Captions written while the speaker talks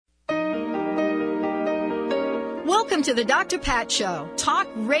Welcome to the Dr. Pat Show. Talk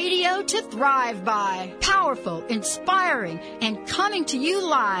radio to thrive by. Powerful, inspiring, and coming to you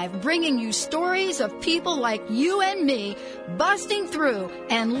live, bringing you stories of people like you and me busting through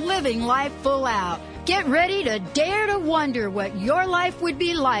and living life full out. Get ready to dare to wonder what your life would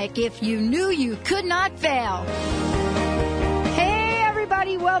be like if you knew you could not fail. Hey,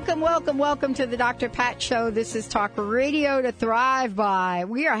 everybody. Welcome to the Dr. Pat Show. This is Talk Radio to Thrive By.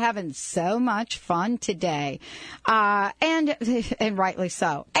 We are having so much fun today, and rightly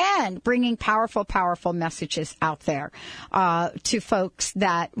so, and bringing powerful messages out there to folks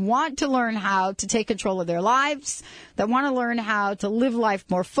that want to learn how to take control of their lives, that want to learn how to live life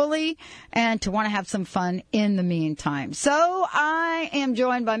more fully, and to want to have some fun in the meantime. So I am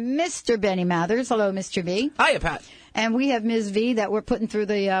joined by Mr. Benny Mathers. Hello, Mr. B. Hiya, Pat. And we have Ms. V that we're putting through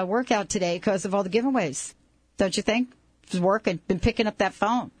the workout today because of all the giveaways. Don't you think? She's working, been picking up that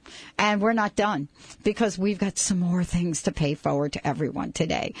phone. And we're not done because we've got some more things to pay forward to everyone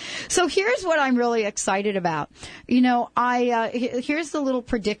today. So here's what I'm really excited about. You know, here's the little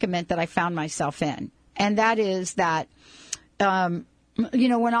predicament that I found myself in. And that is that, you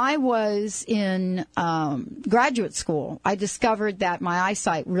know, when I was in graduate school, I discovered that my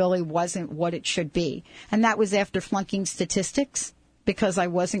eyesight really wasn't what it should be. And that was after flunking statistics because I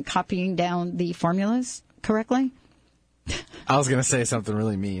wasn't copying down the formulas correctly. I was going to say something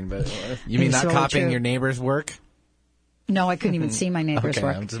really mean, but you mean not copying your neighbor's work? No, I couldn't even see my neighbor's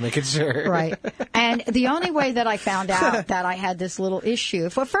work. I'm just making sure. Right. And the only way that I found out that I had this little issue,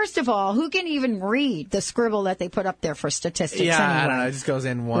 well, first of all, who can even read the scribble that they put up there for statistics Yeah, anyway? I don't know. It just goes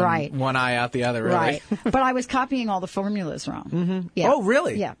in one eye out the other, really. Right. But I was copying all the formulas wrong. Mm-hmm. Yeah. Oh,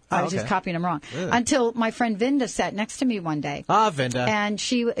 really? Yeah. I was just copying them wrong. Really? Until my friend Vinda sat next to me one day. Ah, Vinda. And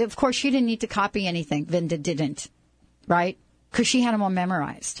she, of course, she didn't need to copy anything. Vinda didn't. Right? Because she had them all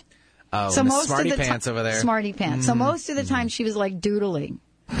memorized. Oh, so most smarty pants over there. Smarty pants. So most of the time she was like doodling,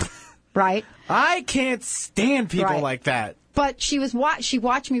 right? I can't stand people like that. But she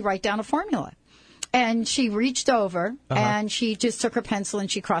watched me write down a formula, and she reached over and she just took her pencil and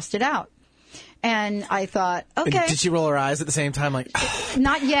she crossed it out. And I thought, okay. Did she roll her eyes at the same time, like?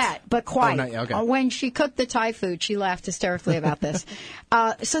 Not yet, but quite. Oh, not yet. Okay. When she cooked the Thai food, she laughed hysterically about this.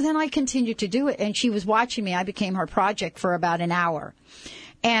 So then I continued to do it, and she was watching me. I became her project for about an hour.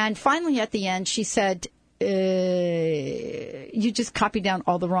 And finally, at the end, she said, you just copied down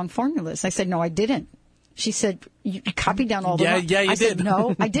all the wrong formulas. I said, no, I didn't. She said, you copied down all the wrong. Yeah, you I did. Said,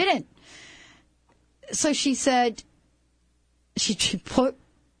 no, I didn't. So she said, she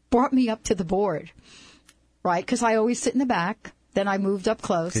brought me up to the board, right? Because I always sit in the back. Then I moved up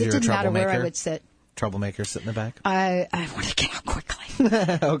close. It didn't matter where I would sit. Troublemaker, sit in the back? I want to get out quickly.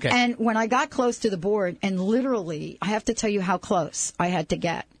 Okay. And when I got close to the board, and literally, I have to tell you how close I had to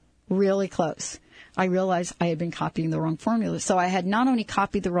get, really close, I realized I had been copying the wrong formulas. So I had not only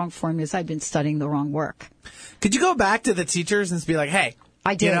copied the wrong formulas, I'd been studying the wrong work. Could you go back to the teachers and just be like, hey,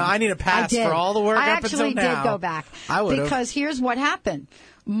 I did. You know, I need a pass for all the work up until now. I actually did go back. I would have. Because here's what happened.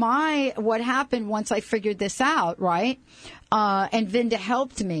 What happened once I figured this out, right? And Vinda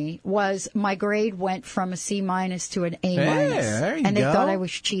helped me, was my grade went from a C- to an A-. There you and they go. thought I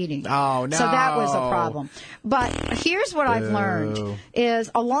was cheating. Oh, no. So that was a problem. But here's what I've learned is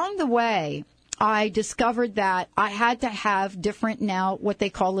along the way, I discovered that I had to have different now what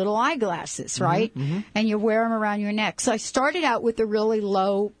they call little eyeglasses, right? Mm-hmm. And you wear them around your neck. So I started out with a really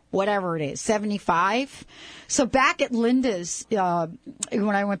low, whatever it is, 75. So back at Linda's,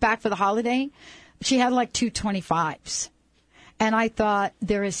 when I went back for the holiday, she had like 225s. And I thought,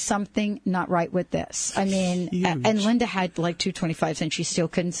 there is something not right with this. I mean, and Linda had like 225s and she still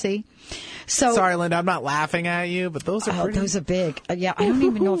couldn't see. So sorry, Linda, I'm not laughing at you, but those are pretty... those are big. Yeah, I don't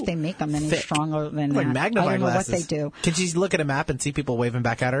even know if they make them any stronger than like that. magnifying I don't know glasses. what they do. Can she look at a map and see people waving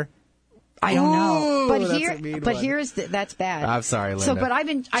back at her? I don't know, but that's bad. I'm sorry, Linda. So, but I've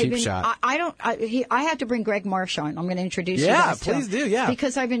been. Shot. I had to bring Greg Marsh on. I'm going to introduce you guys to him. Yeah, please do. Yeah,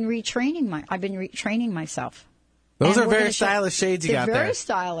 because I've been retraining myself. Those are very stylish shades you got there. They're very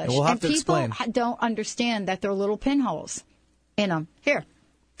stylish. We'll have to explain. And people don't understand that there are little pinholes in them. Here,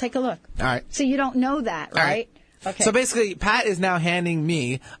 take a look. All right. So you don't know that, right? Okay. So basically, Pat is now handing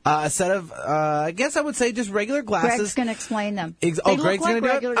me a set of, I guess I would say just regular glasses. Greg's going to explain them. Greg's going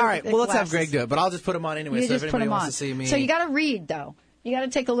to do it? All right, well, let's have Greg do it, but I'll just put them on anyway, so if anybody wants to see me. So you got to read, though. You got to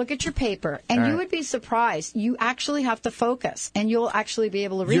take a look at your paper, and you would be surprised. You actually have to focus, and you'll actually be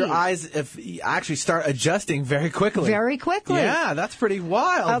able to read. Your eyes actually start adjusting very quickly. Very quickly. Yeah, that's pretty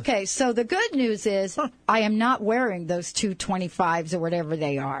wild. Okay, so the good news is I am not wearing those 225s or whatever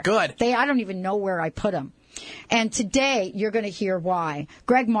they are. Good. I don't even know where I put them. And today, you're going to hear why.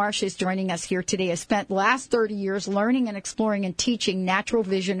 Greg Marsh is joining us here today. Has spent the last 30 years learning and exploring and teaching natural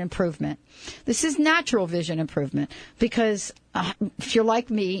vision improvement. This is natural vision improvement because if you're like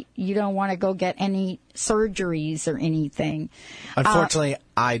me, you don't want to go get any surgeries or anything. Unfortunately,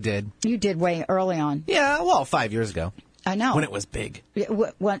 I did. You did way early on. Yeah, well, 5 years ago. I know. When it was big.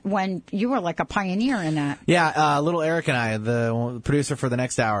 When you were like a pioneer in that. Yeah, little Eric and I, the producer for the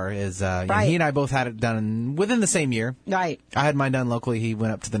next hour, is right. He and I both had it done within the same year. Right. I had mine done locally. He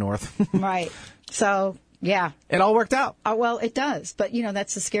went up to the north. Right. So, yeah. It all worked out. Well, it does. But,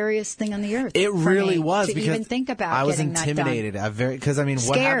 that's the scariest thing on the earth. It really was. To even think about I was getting intimidated. Because,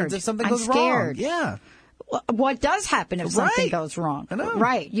 what happens if something goes scared. wrong? Yeah. What does happen if something goes wrong? I know.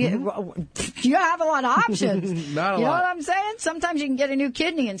 Right. You have a lot of options. Not a lot. You know what I'm saying? Sometimes you can get a new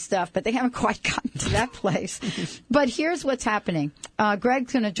kidney and stuff, but they haven't quite gotten to that place. But here's what's happening.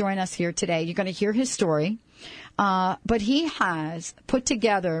 Greg's going to join us here today. You're going to hear his story. But he has put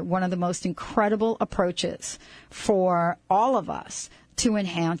together one of the most incredible approaches for all of us to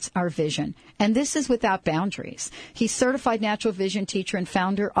enhance our vision. And this is without boundaries. He's certified natural vision teacher and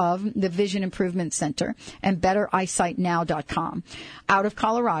founder of the Vision Improvement Center and BetterEyesightNow.com out of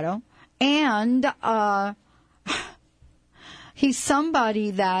Colorado. And he's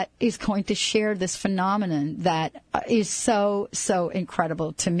somebody that is going to share this phenomenon that is so, so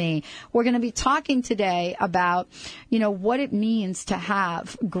incredible to me. We're going to be talking today about, what it means to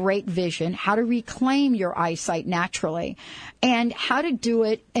have great vision, how to reclaim your eyesight naturally, and how to do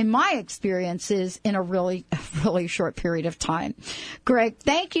it, in my experiences, in a really, really short period of time. Greg,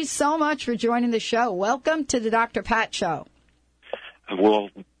 thank you so much for joining the show. Welcome to the Dr. Pat Show. Well,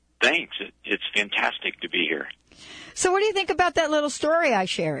 thanks. It's fantastic to be here. So what do you think about that little story I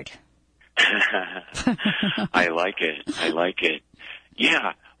shared? I like it.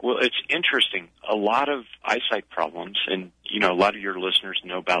 Yeah. Well, it's interesting. A lot of eyesight problems, and, a lot of your listeners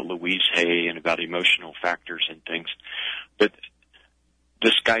know about Louise Hay and about emotional factors and things. But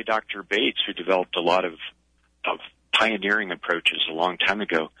this guy, Dr. Bates, who developed a lot of pioneering approaches a long time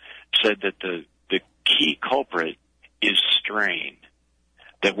ago, said that the key culprit is strain.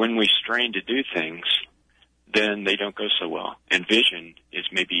 That when we strain to do things, then they don't go so well. And vision is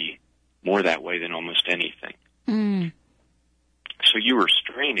maybe more that way than almost anything. Mm. So you were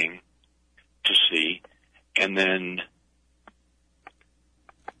straining to see, and then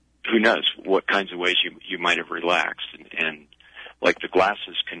who knows what kinds of ways you might have relaxed. And like the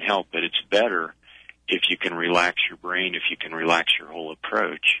glasses can help, but it's better if you can relax your brain, if you can relax your whole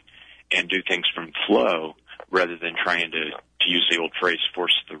approach and do things from flow rather than trying to use the old phrase,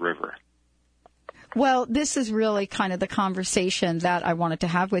 force the river. Well, this is really kind of the conversation that I wanted to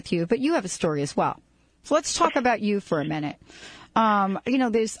have with you, but you have a story as well. So let's talk about you for a minute.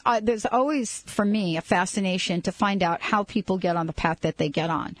 There's always, for me, a fascination to find out how people get on the path that they get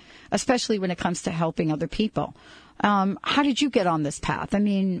on, especially when it comes to helping other people. How did you get on this path? I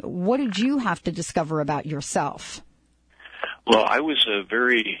mean, what did you have to discover about yourself? Well, I was a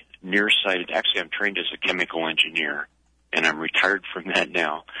very nearsighted. Actually, I'm trained as a chemical engineer, and I'm retired from that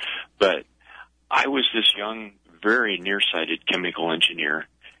now. But I was this young, very nearsighted chemical engineer,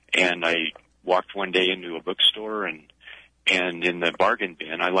 and I walked one day into a bookstore, and in the bargain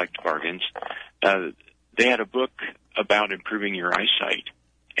bin, I liked bargains, they had a book about improving your eyesight.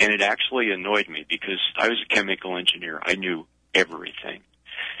 And it actually annoyed me because I was a chemical engineer. I knew everything.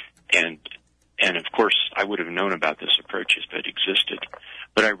 And of course, I would have known about this approach if it existed.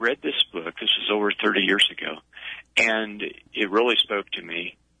 But I read this book, this is over 30 years ago, and it really spoke to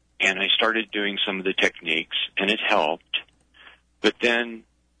me. And I started doing some of the techniques, and it helped. But then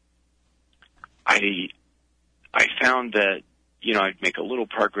I found that, I'd make a little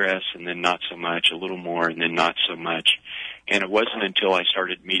progress and then not so much, a little more and then not so much. And it wasn't until I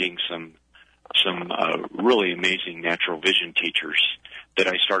started meeting some really amazing natural vision teachers that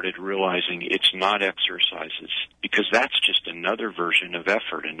I started realizing it's not exercises, because that's just another version of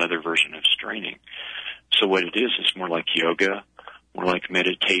effort, another version of straining. So what it is more like yoga, more like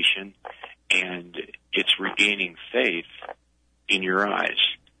meditation, and it's regaining faith in your eyes.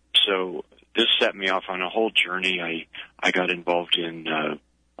 So this set me off on a whole journey. I got involved in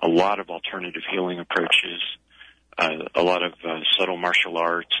a lot of alternative healing approaches, a lot of subtle martial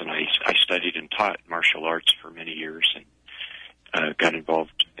arts, and I studied and taught martial arts for many years, and got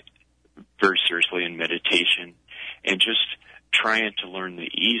involved very seriously in meditation, and just trying to learn the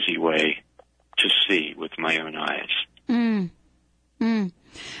easy way to see with my own eyes. Mm. Mm.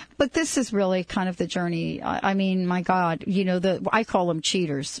 But this is really kind of the journey. I mean, my God, I call them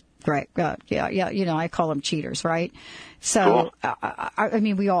cheaters. Great. Yeah. I call them cheaters, right? So, Cool. I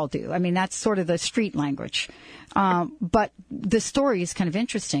mean, we all do. I mean, that's sort of the street language. But the story is kind of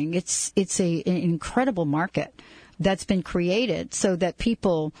interesting. It's an incredible market that's been created so that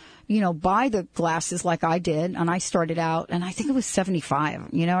people, buy the glasses like I did. And I started out, and I think it was 75.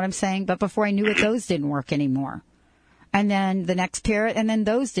 You know what I'm saying? But before I knew it, those didn't work anymore. And then the next pair, and then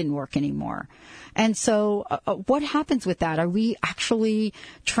those didn't work anymore. And so what happens with that? Are we actually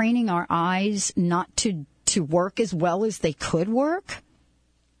training our eyes not to work as well as they could work?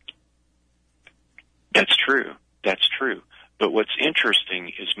 That's true. But what's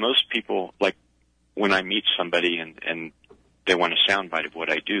interesting is most people, like when I meet somebody and they want a soundbite of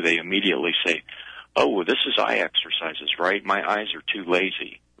what I do, they immediately say, oh, well, this is eye exercises, right? My eyes are too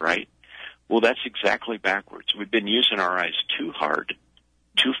lazy, right? Well, that's exactly backwards. We've been using our eyes too hard,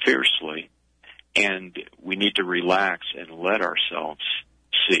 too fiercely, and we need to relax and let ourselves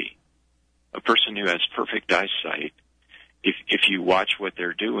see. A person who has perfect eyesight, if you watch what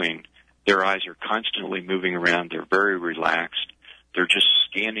they're doing, their eyes are constantly moving around. They're very relaxed. They're just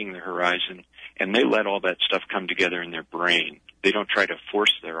scanning the horizon, and they let all that stuff come together in their brain. They don't try to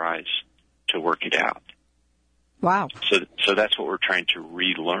force their eyes to work it out. Wow. So that's what we're trying to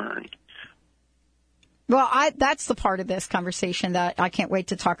relearn. Well, that's the part of this conversation that I can't wait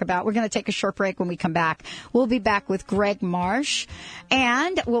to talk about. We're going to take a short break. When we come back, we'll be back with Greg Marsh,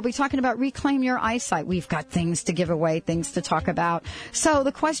 and we'll be talking about Reclaim Your Eyesight. We've got things to give away, things to talk about. So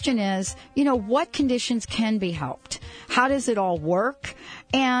the question is, what conditions can be helped? How does it all work?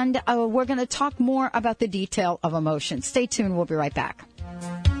 And we're going to talk more about the detail of emotion. Stay tuned. We'll be right back.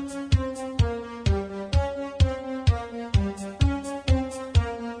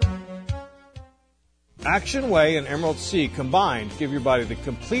 Action Whey and Emerald Sea combined give your body the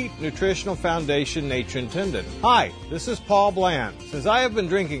complete nutritional foundation nature intended. Hi, this is Paul Bland. Since I have been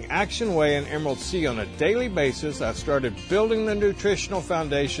drinking Action Whey and Emerald Sea on a daily basis, I've started building the nutritional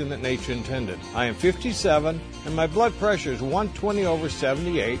foundation that nature intended. I am 57 and my blood pressure is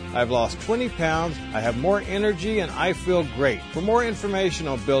 120/78. I've lost 20 pounds, I have more energy, and I feel great. For more information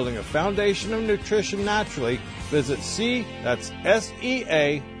on building a foundation of nutrition naturally, visit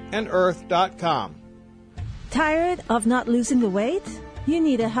SEA and earth.com. Tired of not losing the weight? You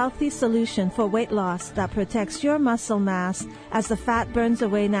need a healthy solution for weight loss that protects your muscle mass as the fat burns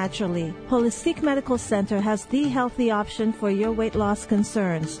away naturally. Holistic Medical Center has the healthy option for your weight loss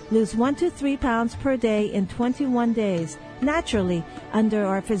concerns. Lose 1 to 3 pounds per day in 21 days, naturally, under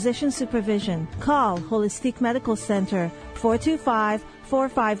our physician supervision. Call Holistic Medical Center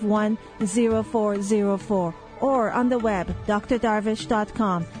 425-451-0404. or on the web,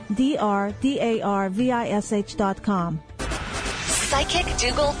 drdarvish.com, drdarvish.com. Psychic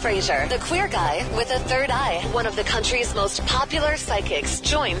Dougal Fraser, the queer guy with a third eye, one of the country's most popular psychics,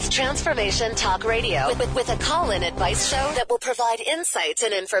 joins Transformation Talk Radio with a call-in advice show that will provide insights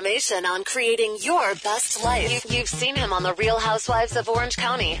and information on creating your best life. You've seen him on The Real Housewives of Orange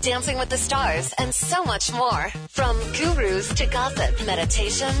County, Dancing with the Stars, and so much more. From gurus to gossip,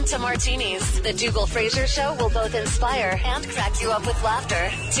 meditation to martinis, the Dougal Fraser Show will both inspire and crack you up with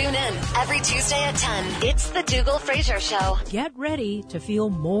laughter. Tune in every Tuesday at 10. It's the Dougal Fraser Show. Get ready to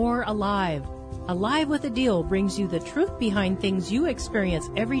feel more alive. Alive with a Deal brings you the truth behind things you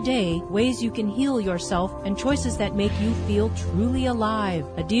experience every day, ways you can heal yourself, and choices that make you feel truly alive.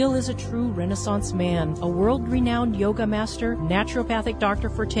 A Deal is a true Renaissance man, a world-renowned yoga master, naturopathic doctor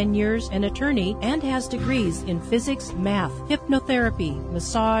for 10 years, an attorney, and has degrees in physics, math, hypnotherapy,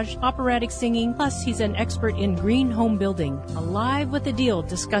 massage, operatic singing, plus he's an expert in green home building. Alive with a Deal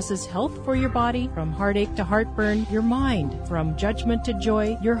discusses health for your body, from heartache to heartburn, your mind, from judgment to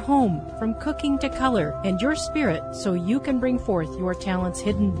joy, your home, from cooking to color, and your spirit, so you can bring forth your talents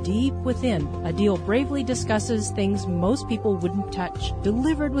hidden deep within. A Deal bravely discusses things most people wouldn't touch,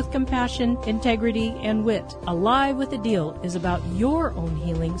 delivered with compassion, integrity, and wit. Alive with a Deal is about your own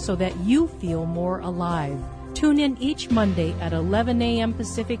healing so that you feel more alive. Tune in each Monday at 11 a.m.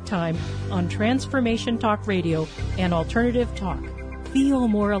 Pacific Time on Transformation Talk Radio and Alternative Talk. Feel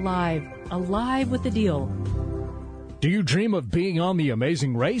more alive. Alive with a Deal. Do you dream of being on The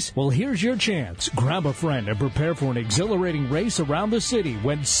Amazing Race? Well, here's your chance. Grab a friend and prepare for an exhilarating race around the city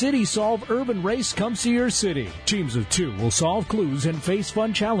when City Solve Urban Race comes to your city. Teams of 2 will solve clues and face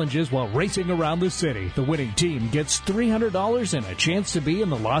fun challenges while racing around the city. The winning team gets $300 and a chance to be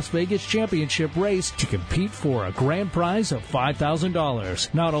in the Las Vegas Championship race to compete for a grand prize of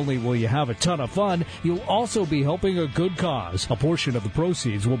 $5,000. Not only will you have a ton of fun, you'll also be helping a good cause. A portion of the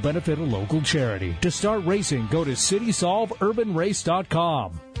proceeds will benefit a local charity. To start racing, go to CitySolveUrbanRace.com.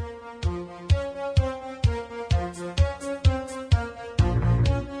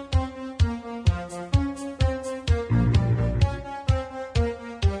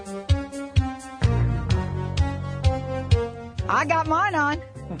 I got mine on.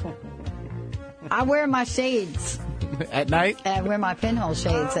 I wear my shades. At night? I wear my pinhole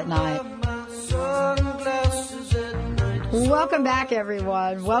shades at night. Welcome back,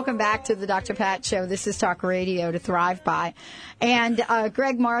 everyone. Welcome back to the Dr. Pat Show. This is Talk Radio to Thrive By. And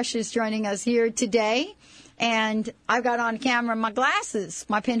Greg Marsh is joining us here today. And I've got on camera my glasses,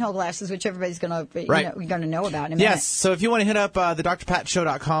 my pinhole glasses, which everybody's going to know about in a minute. Yes, so if you want to hit up the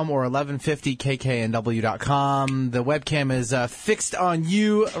drpatshow.com or 1150kknw.com, the webcam is fixed on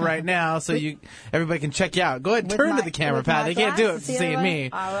you right now, so everybody can check you out. Go ahead and turn to the camera, Pat. They can't do it seeing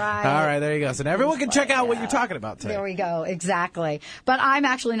me. All right. All right, there you go. So now everyone can check out what you're talking about today. There we go, exactly. But I'm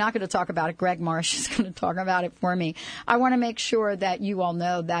actually not going to talk about it. Greg Marsh is going to talk about it for me. I want to make sure that you all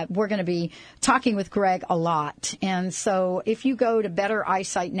know that we're going to be talking with Greg a lot. And so if you go to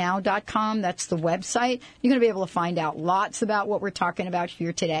bettereyesightnow.com, that's the website, you're going to be able to find out lots about what we're talking about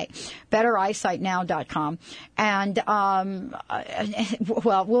here today. bettereyesightnow.com. And,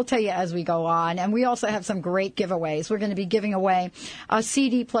 well, we'll tell you as we go on. And we also have some great giveaways. We're going to be giving away a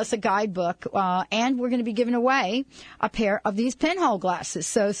CD plus a guidebook, and we're going to be giving away a pair of these pinhole glasses.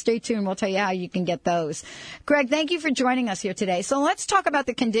 So stay tuned. We'll tell you how you can get those. Greg, thank you for joining us here today. So let's talk about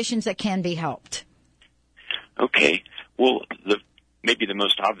the conditions that can be helped. Okay. Well, maybe the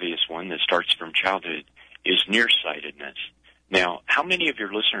most obvious one that starts from childhood is nearsightedness. Now, how many of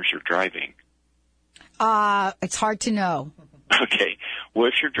your listeners are driving? It's hard to know. Okay. Well,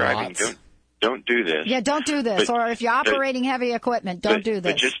 if you're driving, don't do this. Yeah, don't do this. Or if you're operating heavy equipment, don't do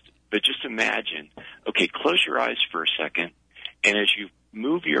this. But just imagine. Okay, close your eyes for a second, and as you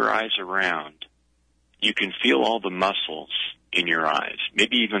move your eyes around, you can feel all the muscles in your eyes,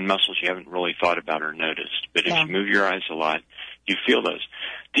 maybe even muscles you haven't really thought about or noticed. But if you move your eyes a lot, you feel those.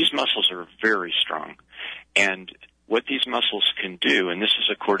 These muscles are very strong. And what these muscles can do, and this is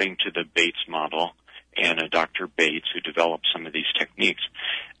according to the Bates model and Dr. Bates, who developed some of these techniques,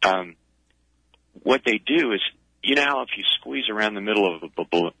 what they do is, you know how if you squeeze around the middle of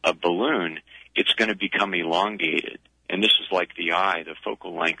a balloon, it's going to become elongated. And this is like the eye, the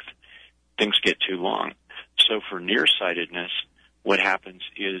focal length. Things get too long. So for nearsightedness, what happens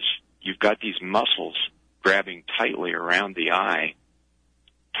is you've got these muscles grabbing tightly around the eye,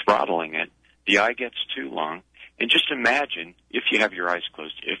 throttling it. The eye gets too long. And just imagine, if you have your eyes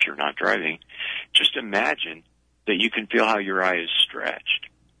closed, if you're not driving, just imagine that you can feel how your eye is stretched.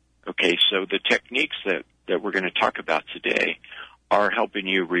 Okay, so the techniques that we're going to talk about today are helping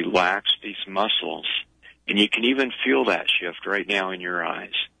you relax these muscles. And you can even feel that shift right now in your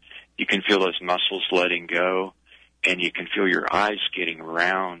eyes. You can feel those muscles letting go, and you can feel your eyes getting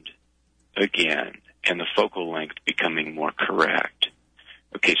round again, and the focal length becoming more correct.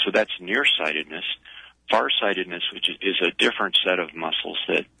 Okay, so that's nearsightedness. Farsightedness, which is a different set of muscles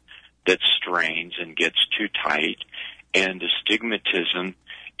that strains and gets too tight, and astigmatism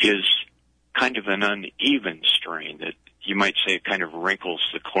is kind of an uneven strain that you might say kind of wrinkles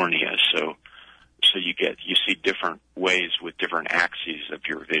the cornea, so you see different ways with different axes of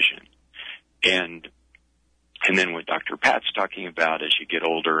your vision. And then what Dr. Pat's talking about as you get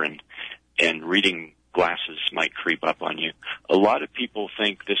older and reading glasses might creep up on you. A lot of people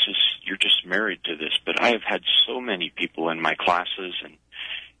think you're just married to this, but I have had so many people in my classes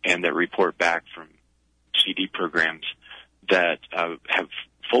and that report back from CD programs that have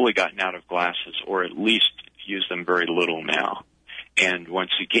fully gotten out of glasses or at least use them very little now. And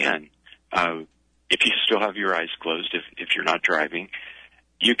once again, if you still have your eyes closed, if you're not driving,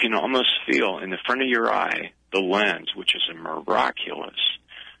 you can almost feel in the front of your eye the lens, which is a miraculous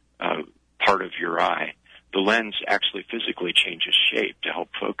part of your eye. The lens actually physically changes shape to help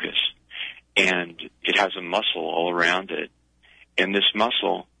focus, and it has a muscle all around it. And this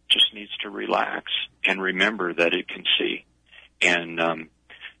muscle just needs to relax and remember that it can see. And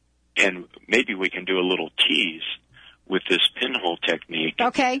maybe we can do a little tease with this pinhole technique.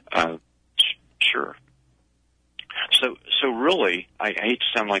 Okay. Sure. So really, I hate to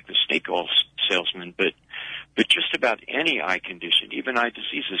sound like the snake oil salesman, but just about any eye condition, even eye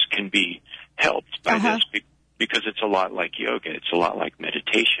diseases, can be helped by this because it's a lot like yoga. It's a lot like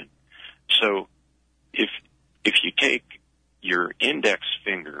meditation. So if you take your index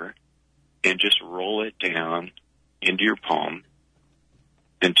finger and just roll it down into your palm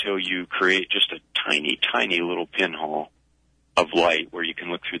until you create just a tiny, tiny little pinhole of light where you can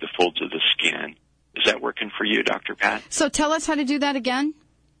look through the folds of the skin. Is that working for you, Dr. Pat? So tell us how to do that again.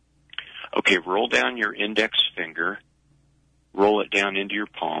 Okay, roll down your index finger, roll it down into your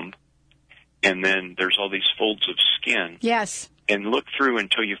palm, and then there's all these folds of skin. Yes. And look through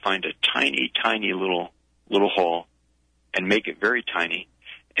until you find a tiny, tiny little hole and make it very tiny.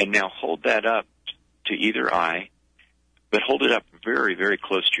 And now hold that up to either eye but hold it up very, very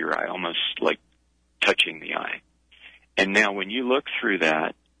close to your eye, almost like touching the eye. And now when you look through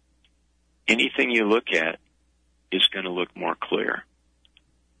that, anything you look at is going to look more clear.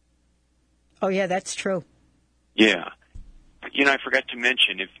 Oh, yeah, that's true. Yeah. You know, I forgot to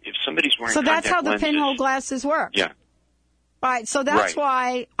mention, if somebody's wearing So that's how the lenses, pinhole glasses work. Yeah. Right, so that's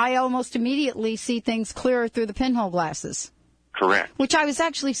why I almost immediately see things clearer through the pinhole glasses. Correct. Which I was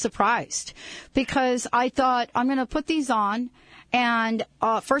actually surprised, because I thought, I'm going to put these on, and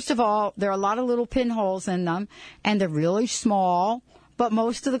first of all, there are a lot of little pinholes in them, and they're really small, but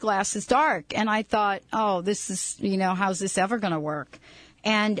most of the glass is dark. And I thought, oh, this is, how's this ever going to work?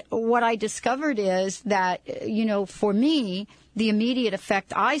 And what I discovered is that, for me, the immediate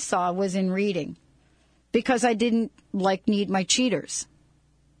effect I saw was in reading, because I didn't, need my cheaters.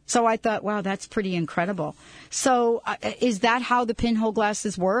 So I thought, wow, that's pretty incredible. So is that how the pinhole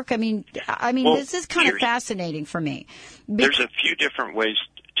glasses work? I mean, well, this is kind of fascinating for me. There's a few different ways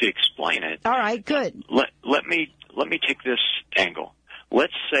to explain it. All right, good. Let me take this angle.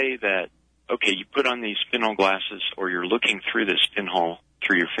 Let's say that, okay, you put on these pinhole glasses, or you're looking through this pinhole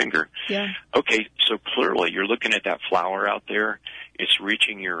through your finger. Yeah. Okay, so clearly you're looking at that flower out there. It's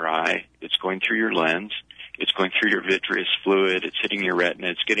reaching your eye. It's going through your lens. It's going through your vitreous fluid. It's hitting your retina.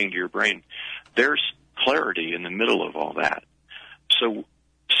 It's getting to your brain. There's clarity in the middle of all that. So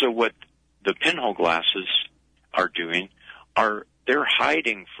what the pinhole glasses are doing they're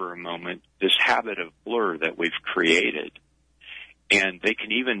hiding for a moment this habit of blur that we've created. And they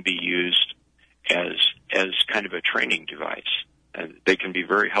can even be used as kind of a training device. They can be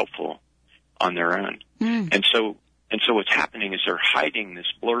very helpful on their own. And so what's happening is they're hiding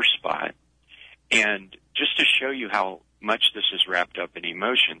this blur spot. And just to show you how much this is wrapped up in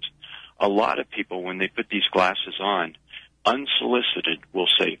emotions, a lot of people, when they put these glasses on, unsolicited, will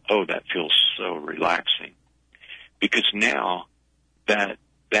say, oh, that feels so relaxing. Because now that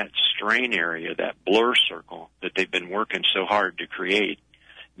strain area, that blur circle that they've been working so hard to create,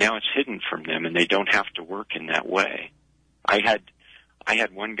 now it's hidden from them, and they don't have to work in that way. I had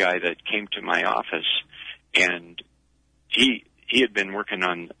one guy that came to my office, and he had been working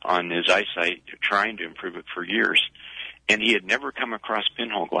on his eyesight, trying to improve it for years, and he had never come across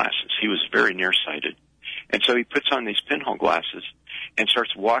pinhole glasses. He was very nearsighted. And so he puts on these pinhole glasses and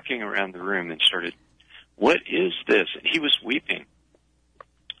starts walking around the room and started, what is this? And he was weeping.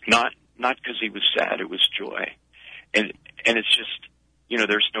 Not because he was sad, it was joy. And it's just,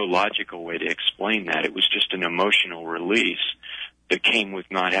 there's no logical way to explain that. It was just an emotional release that came with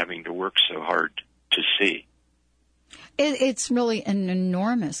not having to work so hard to see. It's really an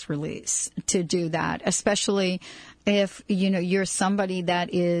enormous release to do that, especially if, you're somebody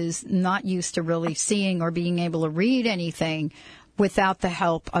that is not used to really seeing or being able to read anything without the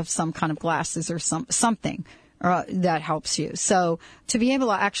help of some kind of glasses or something that helps you. So to be able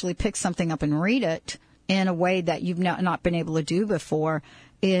to actually pick something up and read it in a way that you've not been able to do before,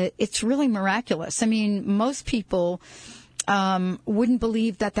 it's really miraculous. I mean, most people wouldn't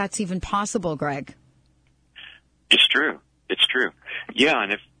believe that that's even possible, Greg. It's true. It's true. Yeah,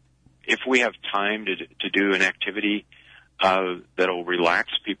 and if we have time to do an activity that'll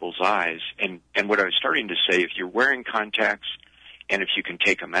relax people's eyes, and what I was starting to say, if you're wearing contacts and if you can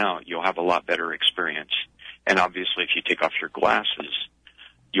take them out, you'll have a lot better experience. And obviously, if you take off your glasses,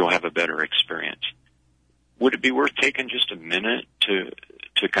 you'll have a better experience. Would it be worth taking just a minute to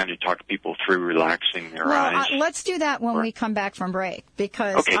kind of talk people through relaxing their eyes? Let's do that when we come back from break,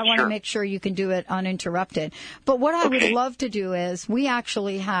 because I want to make sure you can do it uninterrupted. But what I would love to do is, we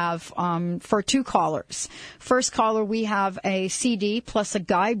actually have, for 2 callers. First caller, we have a CD plus a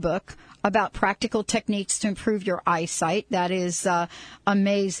guidebook about practical techniques to improve your eyesight. That is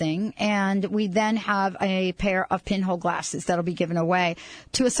amazing. And we then have a pair of pinhole glasses that'll be given away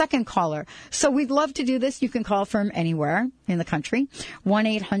to a second caller. So we'd love to do this. You can call from anywhere in the country.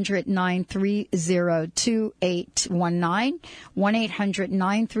 1-800-930-2819.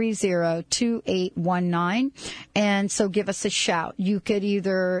 1-800-930-2819. And so give us a shout. You could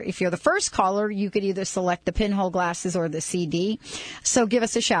either, if you're the first caller, you could either select the pinhole glasses or the CD. So give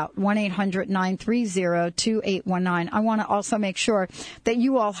us a shout. 1-800-930-2819. I want to also make sure that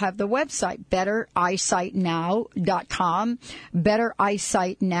you all have the website, bettereyesightnow.com,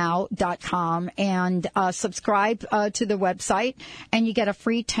 bettereyesightnow.com, and subscribe to the website, and you get a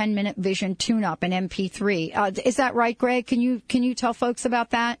free 10-minute vision tune-up in MP3. Is that right, Greg? Can you tell folks about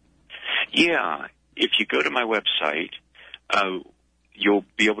that? Yeah. If you go to my website, you'll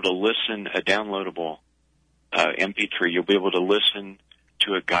be able to listen, a downloadable MP3, you'll be able to listen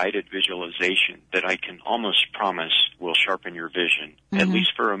to a guided visualization that I can almost promise will sharpen your vision, at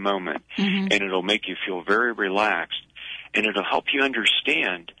least for a moment, and it'll make you feel very relaxed. and it'll help you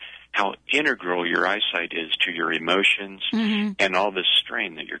understand how integral your eyesight is to your emotions and all this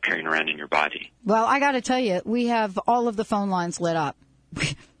strain that you're carrying around in your body. Well, I got to tell you, we have all of the phone lines lit up.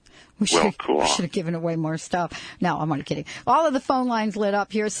 We should have given away more stuff. No, I'm only kidding. All of the phone lines lit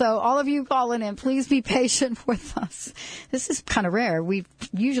up here. So all of you calling in, please be patient with us. This is kind of rare. We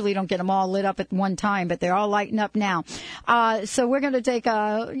usually don't get them all lit up at one time, but they're all lighting up now. So we're going to take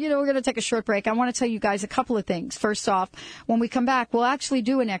a short break. I want to tell you guys a couple of things. First off, when we come back, we'll actually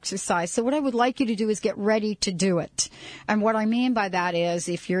do an exercise. So what I would like you to do is get ready to do it. And what I mean by that is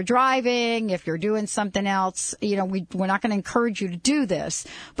if you're driving, if you're doing something else, we're not going to encourage you to do this.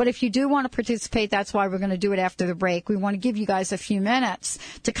 But if you do want to participate, that's why we're going to do it after the break. We want to give you guys a few minutes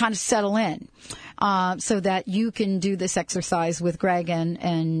to kind of settle in so that you can do this exercise with Greg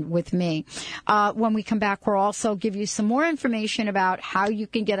and with me. When we come back, we'll also give you some more information about how you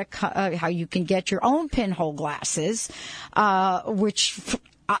can get your own pinhole glasses, which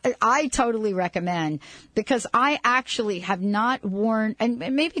I totally recommend, because I actually have not worn, and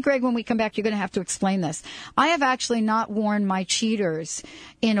maybe, Greg, when we come back, you're going to have to explain this. I have actually not worn my cheaters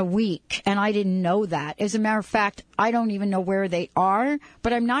in a week, and I didn't know that. As a matter of fact, I don't even know where they are,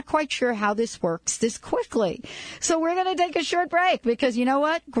 but I'm not quite sure how this works this quickly. So we're going to take a short break, because you know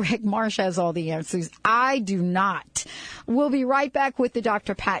what? Greg Marsh has all the answers. I do not. We'll be right back with the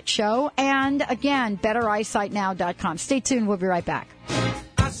Dr. Pat Show, and again, bettereyesightnow.com. Stay tuned. We'll be right back.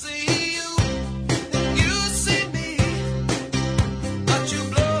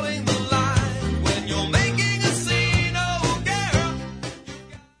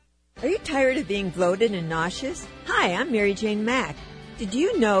 Are you tired of being bloated and nauseous? Hi, I'm Mary Jane Mack. Did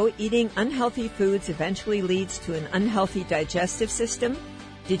you know eating unhealthy foods eventually leads to an unhealthy digestive system?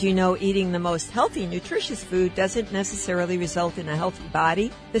 Did you know eating the most healthy, nutritious food doesn't necessarily result in a healthy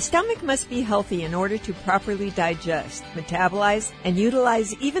body? The stomach must be healthy in order to properly digest, metabolize, and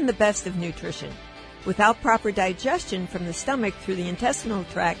utilize even the best of nutrition. Without proper digestion from the stomach through the intestinal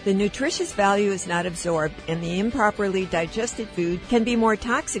tract, the nutritious value is not absorbed, and the improperly digested food can be more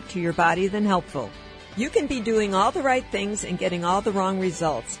toxic to your body than helpful. You can be doing all the right things and getting all the wrong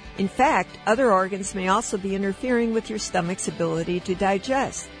results. In fact, other organs may also be interfering with your stomach's ability to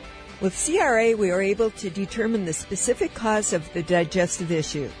digest. With CRA, we are able to determine the specific cause of the digestive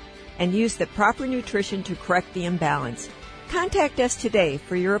issue and use the proper nutrition to correct the imbalance. Contact us today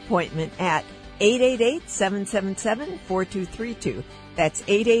for your appointment at 888-777-4232. That's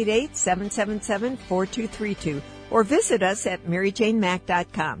 888-777-4232. Or visit us at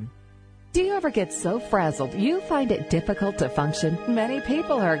MaryJaneMack.com. Do you ever get so frazzled you find it difficult to function? Many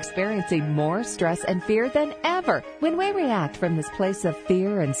people are experiencing more stress and fear than ever. When we react from this place of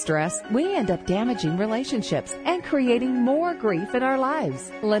fear and stress, we end up damaging relationships and creating more grief in our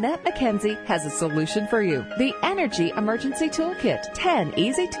lives. Lynette McKenzie has a solution for you. The Energy Emergency Toolkit. 10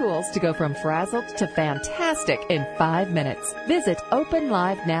 easy tools to go from frazzled to fantastic in 5 minutes. Visit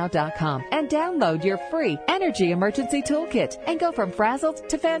OpenLiveNow.com and download your free Energy Emergency Toolkit and go from frazzled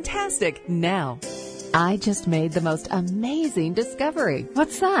to fantastic now. I just made the most amazing discovery.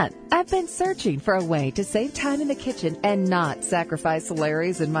 What's that? I've been searching for a way to save time in the kitchen and not sacrifice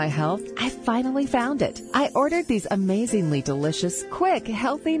Larry's in my health. I finally found it. I ordered these amazingly delicious, quick,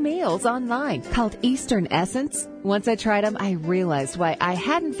 healthy meals online called Eastern Essence. Once I tried them, I realized why I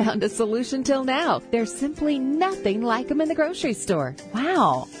hadn't found a solution till now. There's simply nothing like them in the grocery store.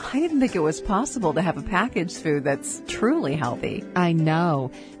 Wow, I didn't think it was possible to have a packaged food that's truly healthy. I know,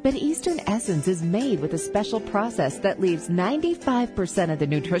 but Eastern Essence is made with a special process that leaves 95% of the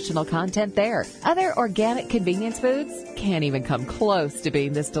nutritional content there. Other organic convenience foods can't even come close to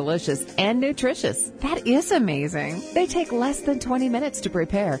being this delicious and nutritious. That is amazing. They take less than 20 minutes to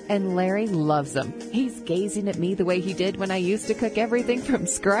prepare, and Larry loves them. He's gazing at me the way he did when I used to cook everything from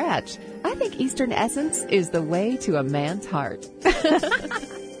scratch. I think Eastern Essence is the way to a man's heart.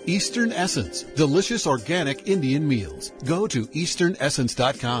 Eastern Essence, delicious organic Indian meals. Go to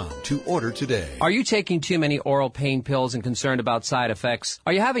easternessence.com to order today. Are you taking too many oral pain pills and concerned about side effects?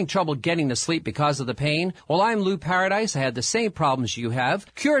 Are you having trouble getting to sleep because of the pain? Well, I'm Lou Paradise. I had the same problems you have.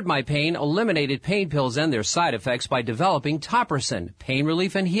 Cured my pain, eliminated pain pills and their side effects by developing Topricin, pain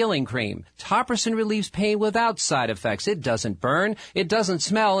relief and healing cream. Topricin relieves pain without side effects. It doesn't burn, it doesn't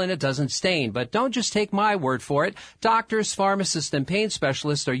smell, and it doesn't stain. But don't just take my word for it. Doctors, pharmacists, and pain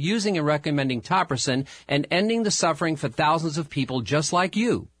specialists are using and recommending Topricin and ending the suffering for thousands of people just like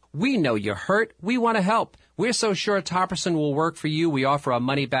you. We know you're hurt. We want to help. We're so sure Topricin will work for you, we offer a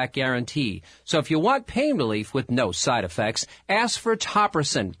money-back guarantee. So if you want pain relief with no side effects, ask for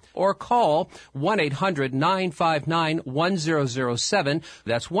Topricin or call 1-800-959-1007.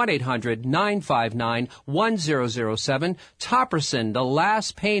 That's 1-800-959-1007. Topricin, the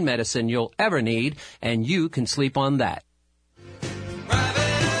last pain medicine you'll ever need, and you can sleep on that.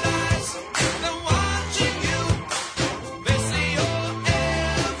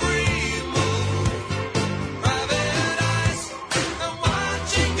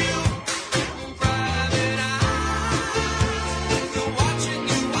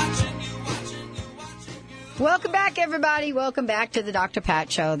 Welcome back, everybody. Welcome back to the Dr.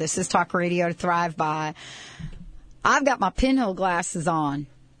 Pat Show. This is Talk Radio to Thrive By. I've got my pinhole glasses on,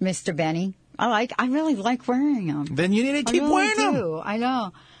 Mr. Benny. I really like wearing them. Then you need to keep wearing them. I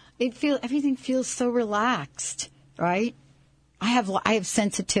know. Everything feels so relaxed, right? I have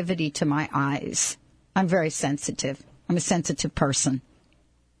sensitivity to my eyes. I'm very sensitive. I'm a sensitive person.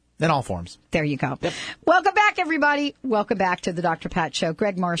 In all forms. There you go. Yep. Welcome back, everybody. Welcome back to the Dr. Pat Show.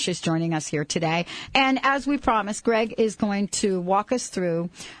 Greg Marsh is joining us here today. And as we promised, Greg is going to walk us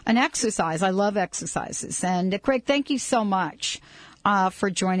through an exercise. I love exercises. And Greg, thank you so much for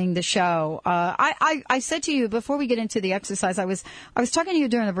joining the show. I said to you before we get into the exercise, I was talking to you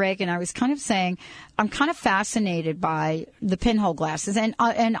during the break, and I was kind of saying I'm kind of fascinated by the pinhole glasses, and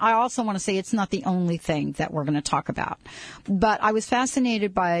I also want to say it's not the only thing that we're going to talk about, but I was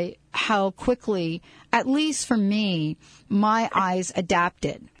fascinated by how quickly, at least for me, my eyes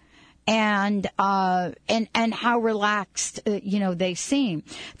adapted. And how relaxed, they seem.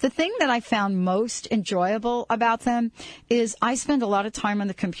 The thing that I found most enjoyable about them is I spend a lot of time on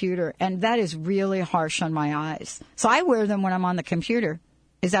the computer, and that is really harsh on my eyes. So I wear them when I'm on the computer.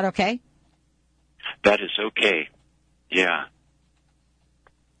 Is that okay? That is okay. Yeah.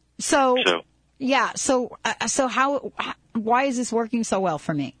 So why is this working so well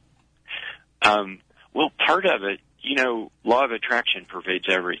for me? Well, part of it, law of attraction pervades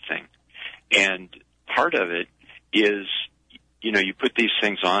everything. And part of it is, you put these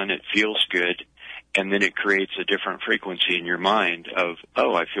things on, it feels good, and then it creates a different frequency in your mind of,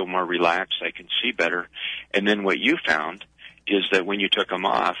 oh, I feel more relaxed, I can see better. And then what you found is that when you took them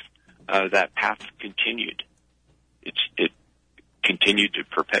off, that path continued. It continued to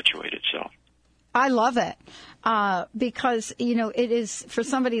perpetuate itself. I love it because, it is for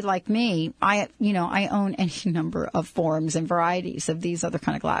somebody like me, I own any number of forms and varieties of these other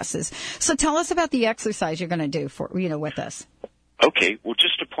kind of glasses. So tell us about the exercise you're going to do with us. Okay. Well,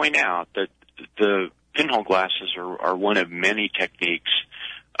 just to point out that the pinhole glasses are one of many techniques.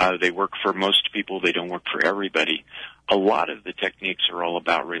 They work for most people. They don't work for everybody. A lot of the techniques are all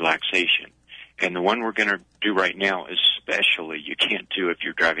about relaxation. And the one we're going to do right now, especially, you can't do if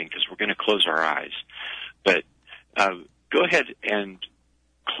you're driving because we're going to close our eyes. But go ahead and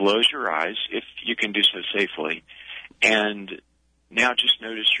close your eyes if you can do so safely. And now just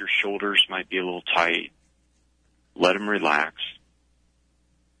notice your shoulders might be a little tight. Let them relax.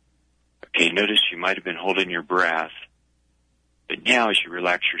 Okay, notice you might have been holding your breath. But now as you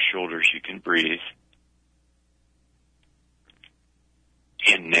relax your shoulders, you can breathe.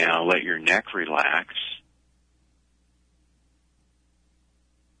 And now let your neck relax.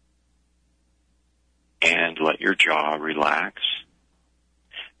 And let your jaw relax.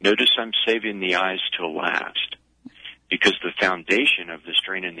 Notice I'm saving the eyes till last, because the foundation of the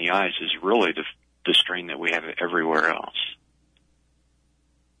strain in the eyes is really the strain that we have everywhere else.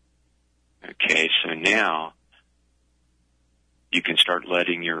 Okay, so now you can start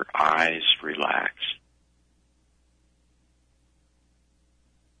letting your eyes relax.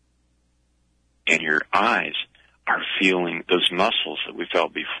 And your eyes are feeling, those muscles that we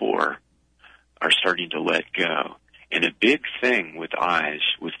felt before are starting to let go. And a big thing with eyes,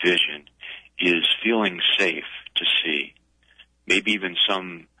 with vision, is feeling safe to see. Maybe even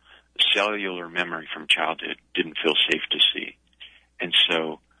some cellular memory from childhood didn't feel safe to see. And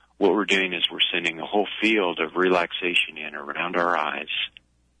so what we're doing is we're sending a whole field of relaxation in around our eyes.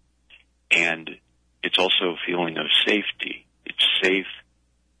 And it's also a feeling of safety. It's safe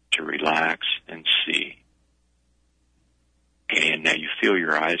to relax and see. Okay, and now you feel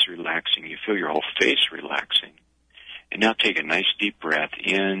your eyes relaxing. You feel your whole face relaxing. And now take a nice deep breath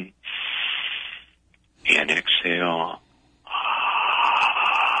in and exhale.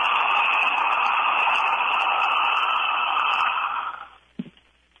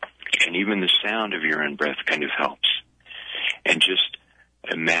 And even the sound of your in-breath kind of helps. And just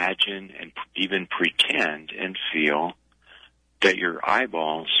imagine and even pretend and feel that your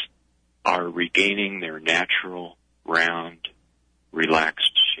eyeballs are regaining their natural, round,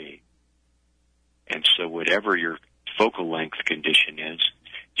 relaxed shape. And so whatever your focal length condition is,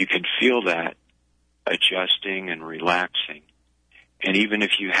 you can feel that adjusting and relaxing. And even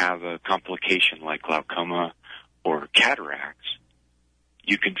if you have a complication like glaucoma or cataracts,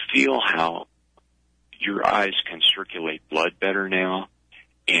 you can feel how your eyes can circulate blood better now,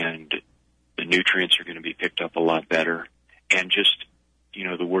 and the nutrients are going to be picked up a lot better. And just,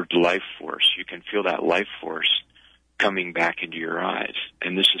 the word life force, you can feel that life force coming back into your eyes.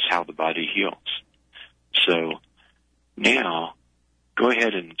 And this is how the body heals. So now, go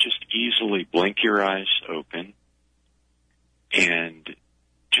ahead and just easily blink your eyes open and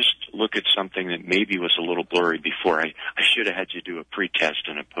just look at something that maybe was a little blurry before. I should have had you do a pre-test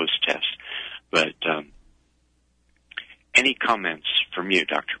and a post-test. But any comments from you,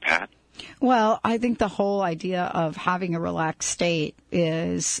 Dr. Pat? Well, I think the whole idea of having a relaxed state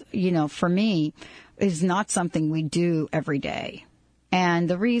is, for me, is not something we do every day. And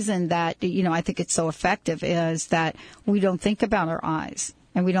the reason that, I think it's so effective is that we don't think about our eyes.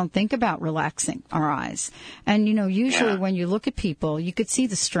 And we don't think about relaxing our eyes. And, usually when you look at people, you could see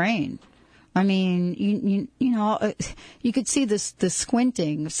the strain. I mean, you could see the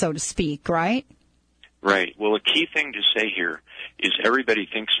squinting, so to speak, right? Right. Well, a key thing to say here is everybody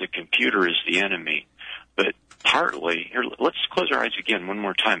thinks the computer is the enemy. But partly, here, let's close our eyes again one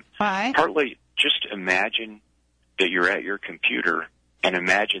more time. All right. Partly, just imagine that you're at your computer and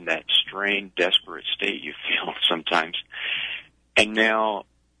imagine that strained, desperate state you feel sometimes. And now,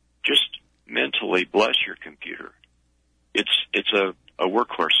 just mentally bless your computer. It's a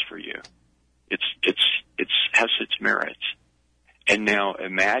workhorse for you. It has its merits. And now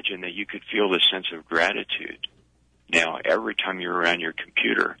imagine that you could feel this sense of gratitude now every time you're around your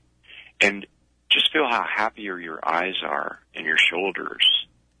computer, and just feel how happier your eyes are, and your shoulders,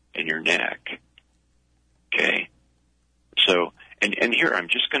 and your neck. Okay, so and here I'm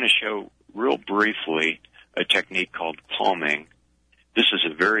just going to show real briefly a technique called palming. This is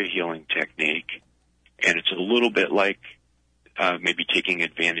a very healing technique, and it's a little bit like maybe taking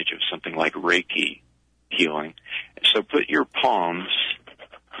advantage of something like Reiki healing. So put your palms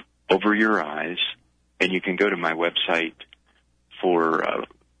over your eyes, and you can go to my website for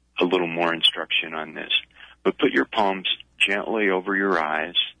a little more instruction on this. But put your palms gently over your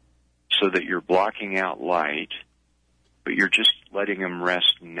eyes so that you're blocking out light, but you're just letting them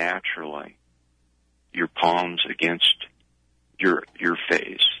rest naturally. Your palms against your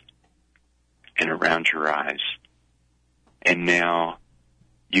face and around your eyes. And now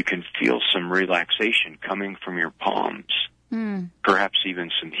you can feel some relaxation coming from your palms, perhaps even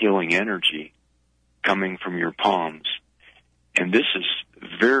some healing energy coming from your palms. And this is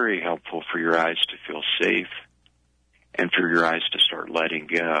very helpful for your eyes to feel safe and for your eyes to start letting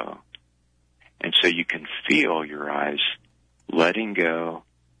go. And so you can feel your eyes letting go,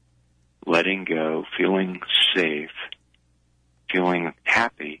 feeling safe, feeling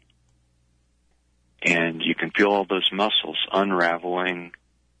happy. And you can feel all those muscles unraveling,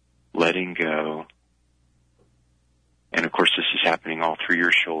 letting go. And of course, this is happening all through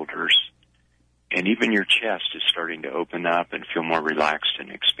your shoulders. And even your chest is starting to open up and feel more relaxed and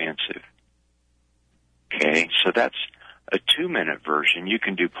expansive. Okay, so that's a 2-minute version. You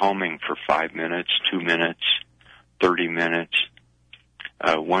can do palming for 5 minutes, 2 minutes, 30 minutes.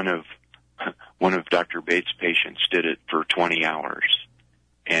 One of Dr. Bates' patients did it for 20 hours,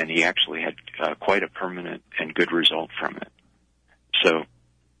 and he actually had quite a permanent and good result from it. So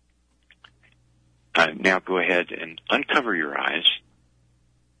now go ahead and uncover your eyes,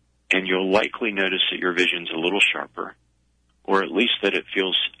 and you'll likely notice that your vision's a little sharper, or at least that it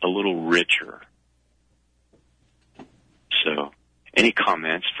feels a little richer. So, any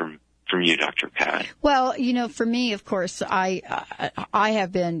comments from you, Dr. Pat? Well, for me, of course, I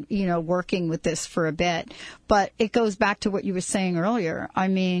have been, working with this for a bit, but it goes back to what you were saying earlier. I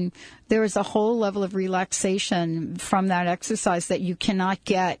mean, there is a whole level of relaxation from that exercise that you cannot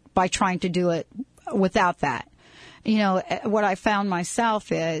get by trying to do it without that. What I found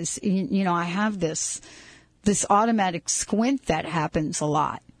myself is, I have this automatic squint that happens a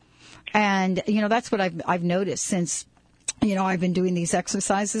lot. And, that's what I've noticed since, I've been doing these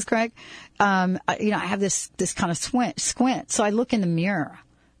exercises, Craig. I have this kind of squint. So I look in the mirror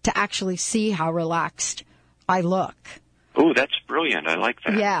to actually see how relaxed I look. Oh, that's brilliant. I like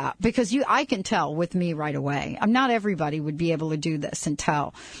that. Yeah, because I can tell with me right away. Not everybody would be able to do this and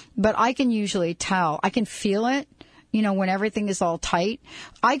tell, but I can usually tell. I can feel it, when everything is all tight.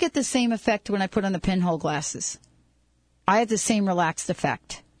 I get the same effect when I put on the pinhole glasses. I have the same relaxed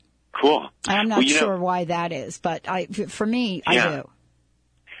effect. Cool. I'm not sure why that is, but for me, I do.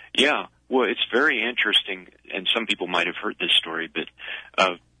 Yeah. Well, it's very interesting, and some people might have heard this story,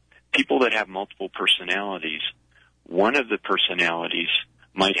 but people that have multiple personalities, one of the personalities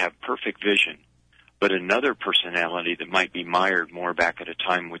might have perfect vision, but another personality that might be mired more back at a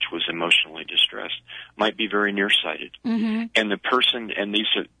time which was emotionally distressed might be very nearsighted. Mm-hmm. And the person, and these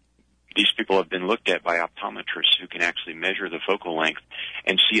people have been looked at by optometrists who can actually measure the focal length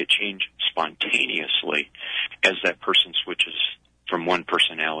and see it change spontaneously as that person switches from one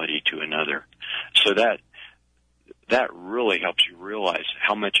personality to another. So that really helps you realize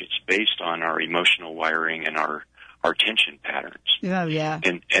how much it's based on our emotional wiring and our attention patterns. Oh, yeah.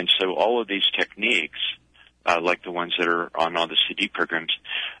 And so all of these techniques, like the ones that are on all the CD programs,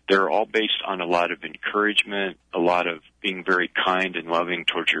 they're all based on a lot of encouragement, a lot of being very kind and loving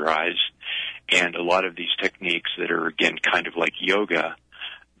towards your eyes, and a lot of these techniques that are, again, kind of like yoga,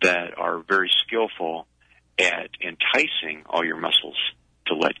 that are very skillful at enticing all your muscles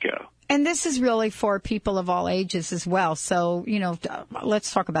to let go. And this is really for people of all ages as well. So,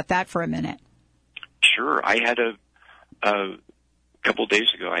 let's talk about that for a minute. Sure. I had a couple of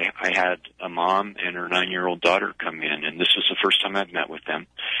days ago, I had a mom and her 9-year-old daughter come in, and this was the first time I'd met with them.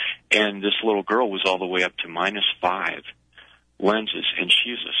 And this little girl was all the way up to -5 lenses, and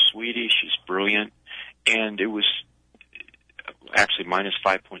she's a sweetie. She's brilliant. And it was actually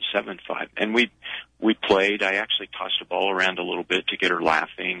 -5.75. And we played. I actually tossed a ball around a little bit to get her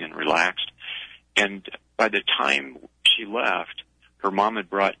laughing and relaxed. And by the time she left, her mom had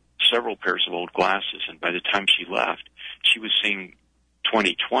brought several pairs of old glasses, and by the time she left, she was seeing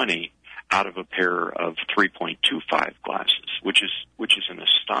 20/20 out of a pair of 3.25 glasses, which is an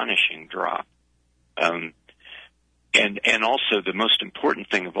astonishing drop. And also the most important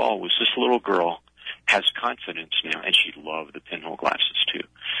thing of all was this little girl has confidence now, and she loved the pinhole glasses too.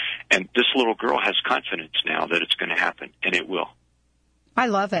 And this little girl has confidence now that it's going to happen, and it will. I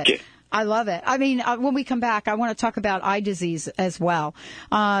love it. Yeah. I love it. I mean, when we come back, I want to talk about eye disease as well.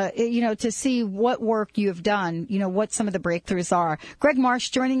 To see what work you have done, what some of the breakthroughs are. Greg Marsh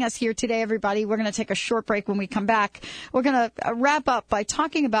joining us here today, everybody. We're going to take a short break. When we come back, we're going to wrap up by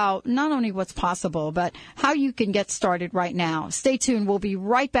talking about not only what's possible, but how you can get started right now. Stay tuned. We'll be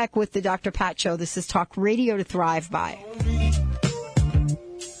right back with the Dr. Pat Show. This is Talk Radio to Thrive By.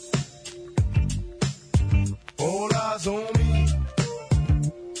 All eyes on me.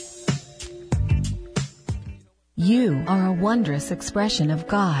 You are a wondrous expression of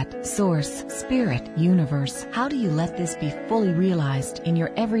God, Source, Spirit, Universe. How do you let this be fully realized in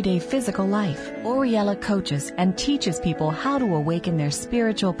your everyday physical life? Oriella coaches and teaches people how to awaken their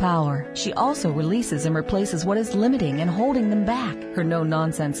spiritual power. She also releases and replaces what is limiting and holding them back. Her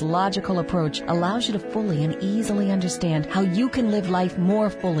no-nonsense, logical approach allows you to fully and easily understand how you can live life more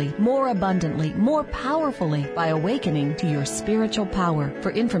fully, more abundantly, more powerfully by awakening to your spiritual power.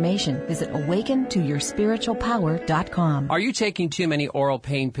 For information, visit awakentoyourspiritualpower.com. Are you taking too many oral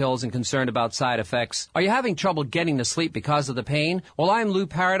pain pills and concerned about side effects? Are you having trouble getting to sleep because of the pain? Well, I'm Lou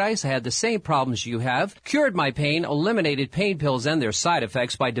Paradise. I had the same problems you have. Cured my pain, eliminated pain pills and their side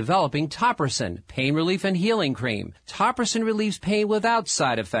effects by developing Topricin, pain relief and healing cream. Topricin relieves pain without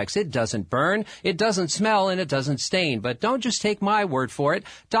side effects. It doesn't burn, it doesn't smell, and it doesn't stain. But don't just take my word for it.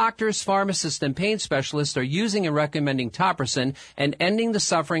 Doctors, pharmacists, and pain specialists are using and recommending Topricin and ending the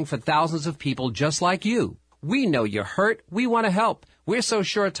suffering for thousands of people just like you. We know you're hurt. We want to help. We're so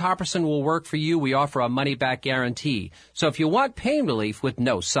sure Topricin will work for you, we offer a money-back guarantee. So if you want pain relief with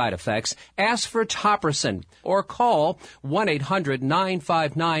no side effects, ask for Topricin or call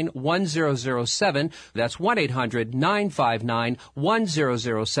 1-800-959-1007. That's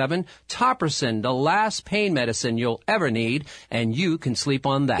 1-800-959-1007. Topricin, the last pain medicine you'll ever need, and you can sleep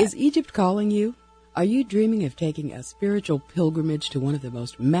on that. Is Egypt calling you? Are you dreaming of taking a spiritual pilgrimage to one of the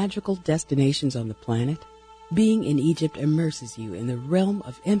most magical destinations on the planet? Being in Egypt immerses you in the realm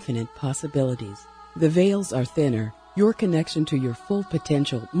of infinite possibilities. The veils are thinner, your connection to your full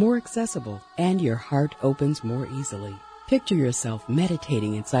potential more accessible, and your heart opens more easily. Picture yourself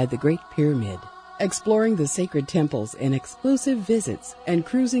meditating inside the Great Pyramid, exploring the sacred temples in exclusive visits, and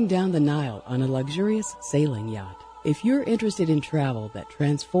cruising down the Nile on a luxurious sailing yacht. If you're interested in travel that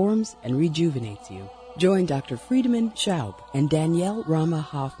transforms and rejuvenates you, join Dr. Friedemann Schaub and Danielle Rama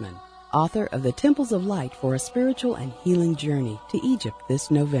Hoffman, author of The Temples of Light for a Spiritual and Healing Journey to Egypt this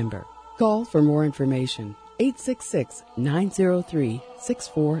November. Call for more information,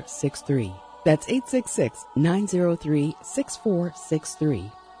 866-903-6463. That's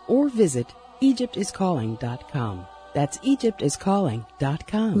 866-903-6463. Or visit EgyptIsCalling.com. That's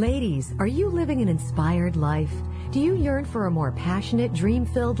EgyptIsCalling.com. Ladies, are you living an inspired life? Do you yearn for a more passionate,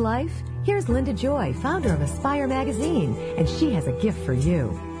 dream-filled life? Here's Linda Joy, founder of Aspire Magazine, and she has a gift for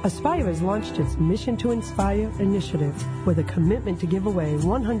you. Aspire has launched its Mission to Inspire initiative with a commitment to give away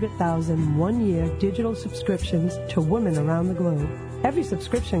 100,000 one-year digital subscriptions to women around the globe. Every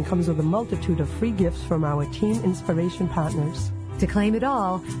subscription comes with a multitude of free gifts from our Teen Inspiration partners. To claim it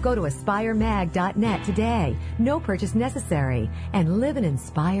all, go to aspiremag.net today. No purchase necessary. And live an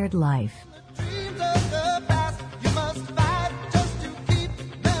inspired life.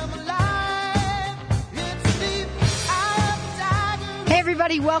 Hey,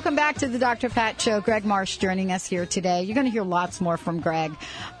 everybody, welcome back to the Dr. Pat Show. Greg Marsh joining us here today. You're going to hear lots more from Greg.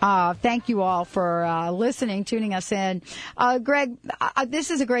 Thank you all for listening, tuning us in. Greg,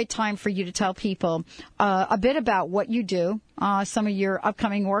 this is a great time for you to tell people a bit about what you do, some of your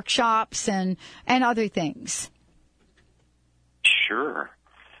upcoming workshops and other things. Sure.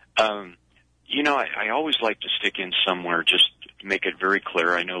 I always like to stick in somewhere just to make it very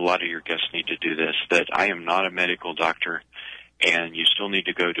clear. I know a lot of your guests need to do this, that I am not a medical doctor. And you still need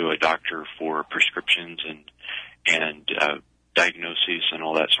to go to a doctor for prescriptions and diagnoses and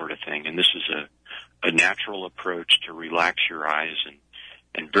all that sort of thing. And this is a natural approach to relax your eyes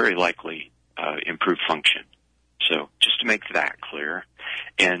and very likely improve function. So just to make that clear.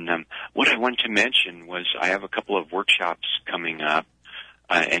 And what I wanted to mention was I have a couple of workshops coming up,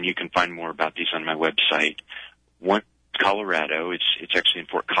 and you can find more about these on my website. One, Colorado. It's actually in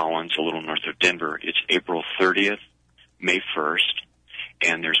Fort Collins, a little north of Denver. It's April 30th. May 1st,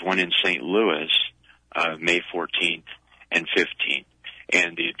 and there's one in St. Louis, May 14th and 15th.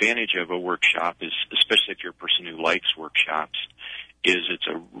 And the advantage of a workshop is, especially if you're a person who likes workshops, is it's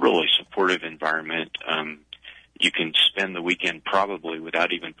a really supportive environment. You can spend the weekend probably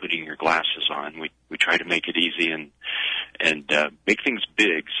without even putting your glasses on. We try to make it easy and make things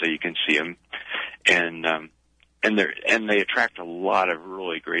big so you can see them. And they attract a lot of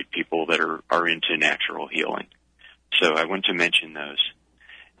really great people that are into natural healing. So I want to mention those.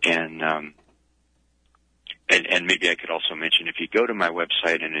 And maybe I could also mention, if you go to my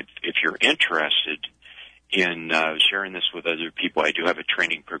website and if you're interested in sharing this with other people, I do have a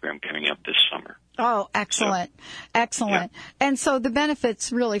training program coming up this summer. Oh, excellent. So, excellent. Yeah. And so the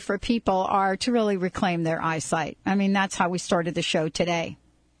benefits really for people are to really reclaim their eyesight. I mean, that's how we started the show today.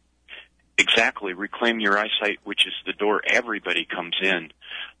 Exactly. Reclaim your eyesight, which is the door everybody comes in.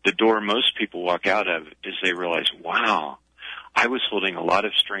 The door most people walk out of is they realize, wow, I was holding a lot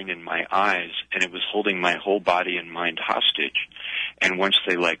of strain in my eyes, and it was holding my whole body and mind hostage. And once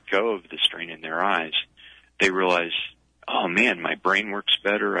they let go of the strain in their eyes, they realize, oh, man, my brain works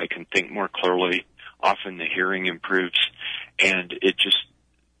better. I can think more clearly. Often the hearing improves, and it just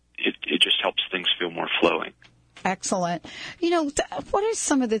helps things feel more flowing. Excellent. What are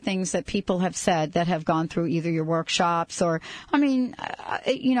some of the things that people have said that have gone through either your workshops or, I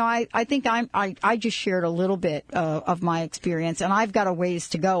think I just shared a little bit of my experience, and I've got a ways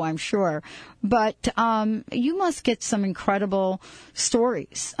to go, I'm sure. But you must get some incredible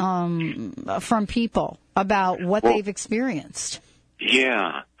stories from people about what they've experienced.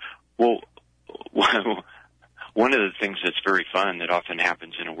 Yeah. Well, one of the things that's very fun that often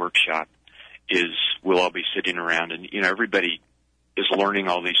happens in a workshop is we'll all be sitting around and, everybody is learning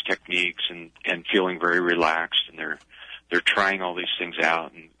all these techniques and feeling very relaxed, and they're trying all these things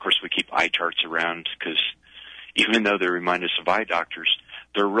out. And of course we keep eye charts around because even though they remind us of eye doctors,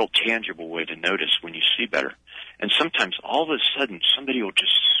 they're a real tangible way to notice when you see better. And sometimes all of a sudden somebody will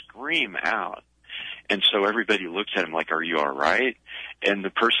just scream out. And so everybody looks at them like, are you all right? And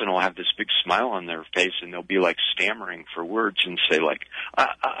the person will have this big smile on their face, and they'll be like stammering for words and say like,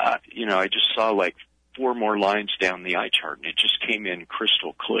 I just saw like 4 more lines down the eye chart, and it just came in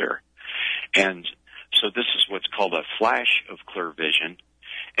crystal clear. And so this is what's called a flash of clear vision.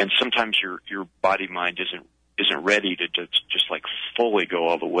 And sometimes your body mind isn't ready to just like fully go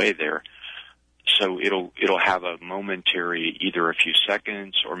all the way there. So it'll have a momentary, either a few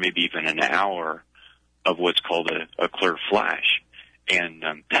seconds or maybe even an hour of what's called a clear flash. And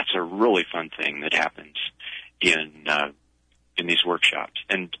that's a really fun thing that happens in these workshops.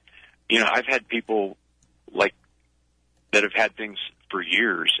 And, I've had people like that have had things for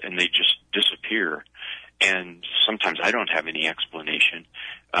years and they just disappear. And sometimes I don't have any explanation.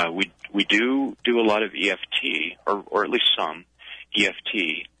 We do a lot of EFT, or at least some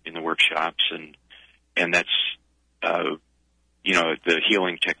EFT in the workshops, and that's the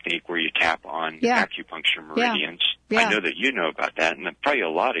healing technique where you tap on acupuncture meridians. Yeah. I know that you know about that, and probably a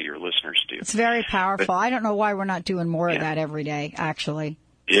lot of your listeners do. It's very powerful. But I don't know why we're not doing more of that every day, actually.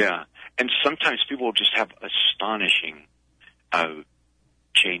 Yeah, and sometimes people will just have astonishing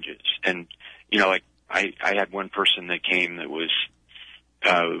changes. And, like I had one person that came that was,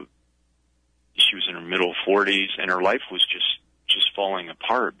 she was in her middle 40s, and her life was just falling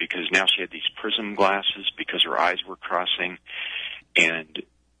apart because now she had these prism glasses because her eyes were crossing. And,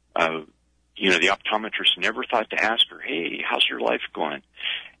 the optometrist never thought to ask her, hey, how's your life going?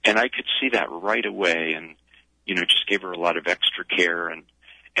 And I could see that right away and, just gave her a lot of extra care.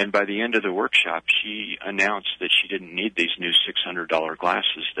 And by the end of the workshop, she announced that she didn't need these new $600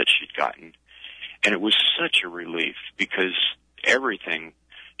 glasses that she'd gotten. And it was such a relief because everything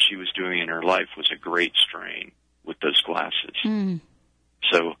she was doing in her life was a great strain with those glasses. Mm.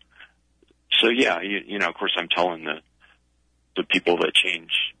 So yeah, of course I'm telling the people that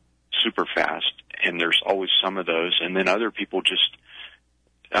change super fast, and there's always some of those, and then other people just,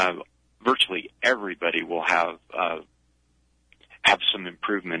 virtually everybody will have some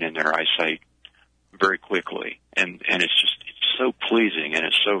improvement in their eyesight very quickly. And it's so pleasing and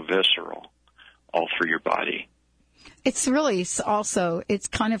it's so visceral all through your body. It's really also, it's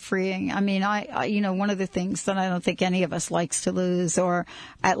kind of freeing. I mean, I one of the things that I don't think any of us likes to lose or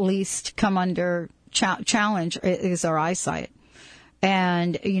at least come under challenge is our eyesight.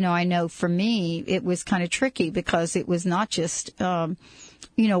 And, I know for me, it was kind of tricky because it was not just,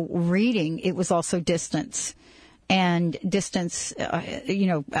 reading, it was also distance. And distance,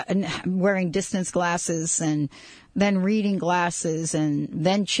 wearing distance glasses and then reading glasses and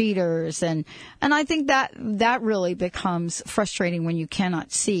then cheaters. And I think that really becomes frustrating when you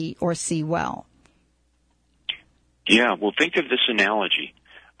cannot see or see well. Yeah, well, think of this analogy.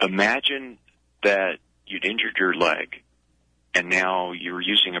 Imagine that you'd injured your leg and now you're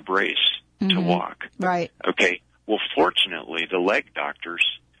using a brace to walk. Right. Okay. Well, fortunately, the leg doctors,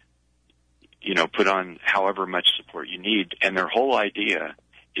 put on however much support you need, and their whole idea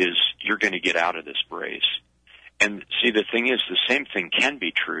is you're going to get out of this brace. And see, the thing is, the same thing can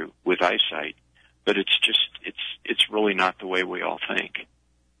be true with eyesight, but it's really not the way we all think.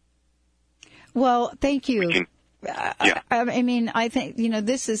 Well, thank you. Yeah. I mean, I think,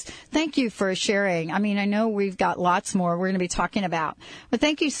 thank you for sharing. I mean, I know we've got lots more we're going to be talking about, but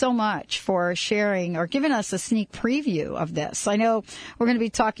thank you so much for sharing or giving us a sneak preview of this. I know we're going to be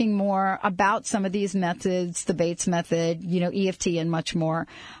talking more about some of these methods, the Bates method, EFT and much more.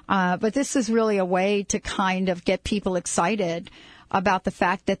 But this is really a way to kind of get people excited about the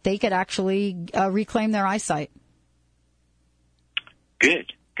fact that they could actually reclaim their eyesight.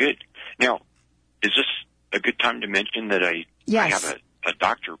 Good. Now, is this a good time to mention that I have a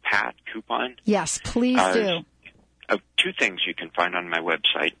Dr. Pat coupon? Yes, please do. Two things you can find on my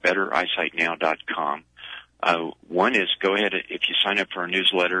website, bettereyesightnow.com. One is go ahead, if you sign up for our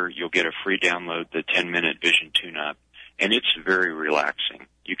newsletter, you'll get a free download, the 10-minute vision tune-up, and it's very relaxing.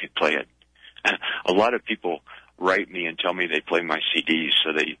 You can play it. A lot of people write me and tell me they play my CDs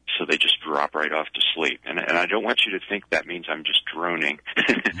so they just drop right off to sleep. And I don't want you to think that means I'm just droning,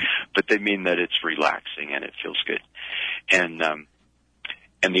 but they mean that it's relaxing and it feels good. And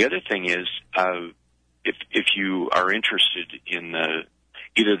the other thing is, if you are interested in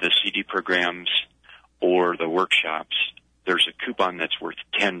either the CD programs or the workshops, there's a coupon that's worth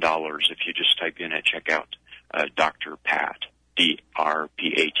 $10 if you just type in at checkout, Dr. Pat,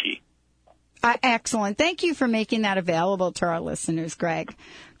 DRPAT. Excellent. Thank you for making that available to our listeners, Greg.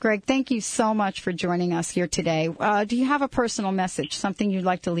 Greg, thank you so much for joining us here today. Do you have a personal message, something you'd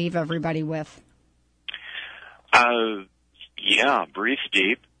like to leave everybody with? Yeah, breathe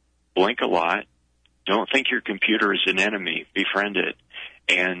deep, blink a lot. Don't think your computer is an enemy. Befriend it,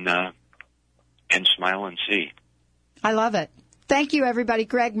 and smile and see. I love it. Thank you, everybody.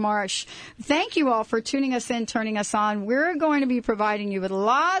 Greg Marsh. Thank you all for tuning us in, turning us on. We're going to be providing you with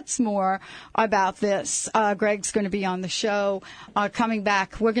lots more about this. Greg's going to be on the show coming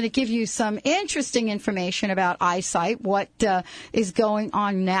back. We're going to give you some interesting information about eyesight, what is going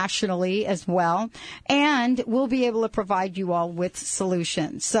on nationally as well. And we'll be able to provide you all with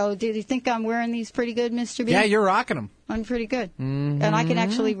solutions. So do you think I'm wearing these pretty good, Mr. B? Yeah, you're rocking them. I'm pretty good. Mm-hmm. And I can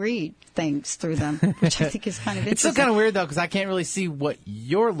actually read things through them, which I think is kind of interesting. It's still kind of weird, though, because I can't really see what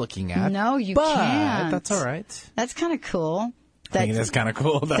you're looking at. No, you but can't. That's all right. That's kind of cool. I think it is kind of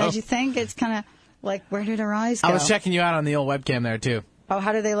cool, though. Don't you think? It's kind of like, where did her eyes go? I was checking you out on the old webcam there, too. Oh,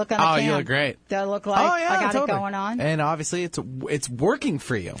 how do they look on the cam? Oh, you look great. Do I look like I got totally. it going on? And obviously, it's working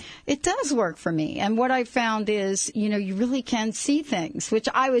for you. It does work for me. And what I found is, you really can see things, which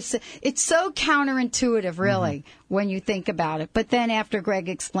it's so counterintuitive, really, when you think about it. But then after Greg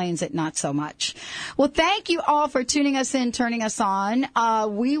explains it, not so much. Well, thank you all for tuning us in, turning us on.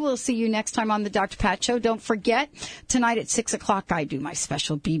 We will see you next time on the Dr. Pat Show. Don't forget, tonight at 6 o'clock, I do my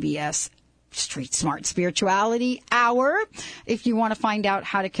special BBS Street Smart Spirituality Hour. If you want to find out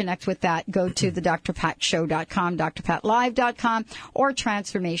how to connect with that, go to the drpatshow.com, drpatlive.com, or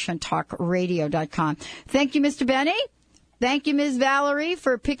transformationtalkradio.com. Thank you, Mr. Benny. Thank you, Ms. Valerie,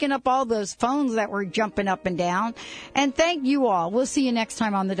 for picking up all those phones that were jumping up and down. And thank you all. We'll see you next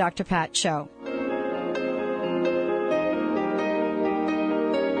time on the Dr. Pat Show.